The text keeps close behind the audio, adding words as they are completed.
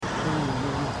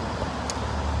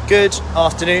Good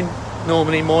afternoon,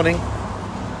 normally morning.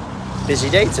 Busy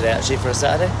day today actually for a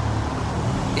Saturday.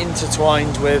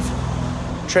 Intertwined with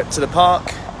trip to the park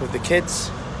with the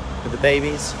kids, with the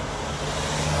babies.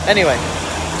 Anyway,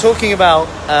 talking about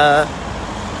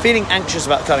feeling anxious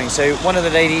about coming. So one of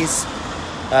the ladies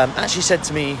actually said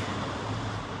to me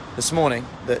this morning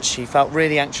that she felt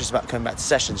really anxious about coming back to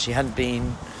sessions. She hadn't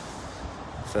been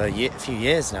for a few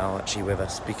years now actually with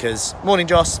us because... Morning,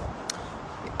 Joss.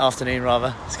 Afternoon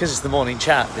rather. It's because it's the morning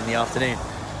chat in the afternoon.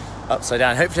 Upside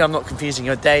down. Hopefully I'm not confusing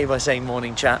your day by saying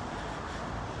morning chat.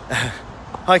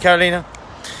 Hi Carolina.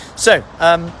 So,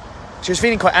 she was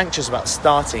feeling quite anxious about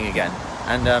starting again.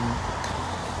 And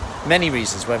many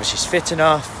reasons, whether she's fit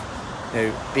enough,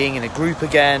 being in a group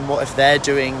again, what if they're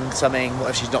doing something, what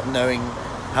if she's not knowing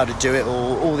how to do it,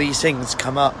 or all these things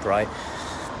come up, right?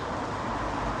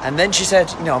 And then she said,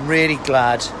 I'm really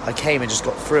glad I came and just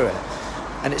got through it.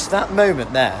 And it's that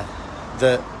moment there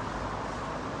that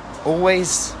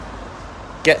always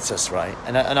gets us, right?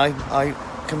 And I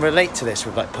can relate to this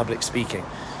with like public speaking,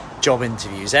 job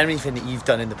interviews, anything that you've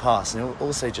done in the past. And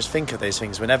also just think of those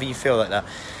things whenever you feel like that.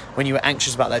 When you were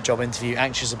anxious about that job interview,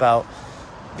 anxious about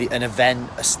an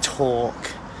event, a talk.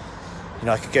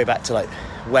 I could go back to like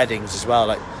weddings as well,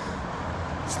 like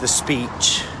the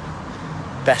speech,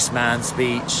 best man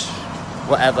speech,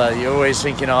 whatever. You're always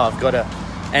thinking, I've got to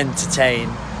entertain,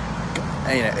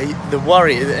 the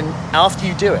worry, and after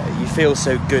you do it you feel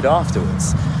so good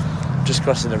afterwards. Just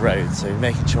crossing the road, so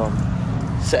making sure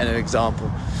I'm setting an example.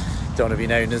 Don't want to be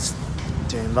known as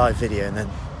doing live video and then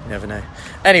you never know.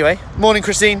 Anyway, morning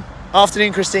Christine,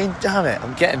 afternoon Christine, damn it,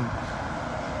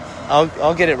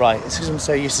 I'll get it right. It's because I'm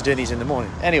so used to doing these in the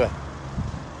morning. Anyway,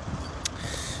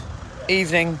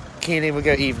 evening, Keely, we'll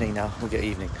go evening now,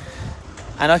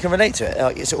 and I can relate to it.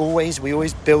 We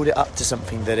always build it up to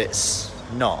something that it's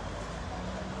not,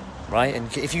 right?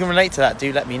 And if you can relate to that,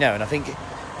 do let me know. And I think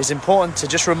it's important to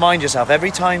just remind yourself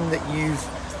every time that you've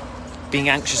been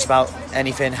anxious about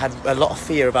anything, had a lot of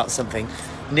fear about something,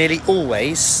 nearly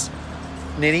always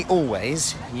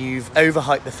you've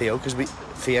overhyped the fear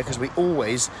because we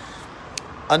always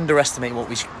underestimate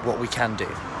what we can do.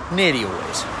 Nearly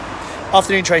always.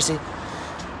 Afternoon, Tracy.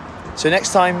 So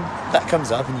next time that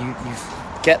comes up and you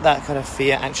get that kind of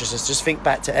fear, anxiousness, just think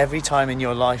back to every time in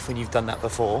your life when you've done that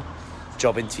before,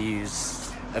 job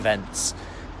interviews, events,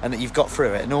 and that you've got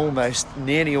through it. And almost,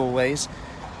 nearly always,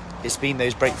 it's been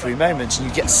those breakthrough moments, and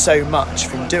you get so much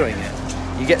from doing it.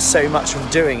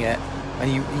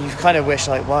 And you kind of wish,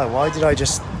 like, why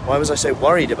was I so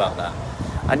worried about that?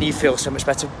 And you feel so much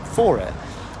better for it.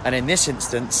 And in this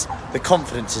instance, the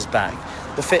confidence is back,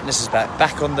 the fitness is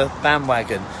back on the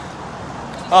bandwagon.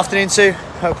 Afternoon, Sue.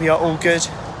 Hope you are all good.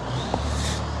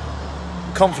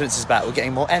 Confidence is back. We're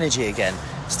getting more energy again.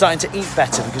 Starting to eat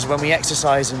better because when we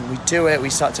exercise and we do it, we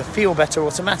start to feel better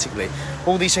automatically.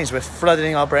 All these things, we're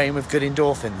flooding our brain with good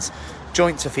endorphins.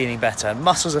 Joints are feeling better.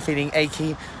 Muscles are feeling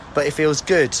achy, but it feels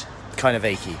good, kind of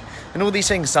achy. And all these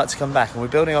things start to come back and we're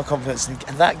building our confidence, and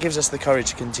that gives us the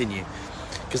courage to continue.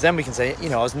 Because then we can say,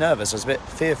 I was nervous, I was a bit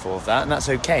fearful of that, and that's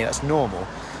okay, that's normal.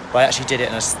 But I actually did it,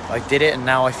 and I did it, and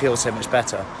now I feel so much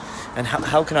better. And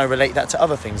how can I relate that to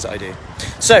other things that I do?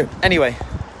 So, anyway,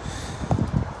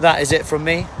 that is it from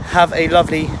me. Have a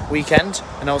lovely weekend,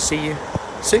 and I'll see you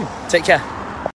soon. Take care.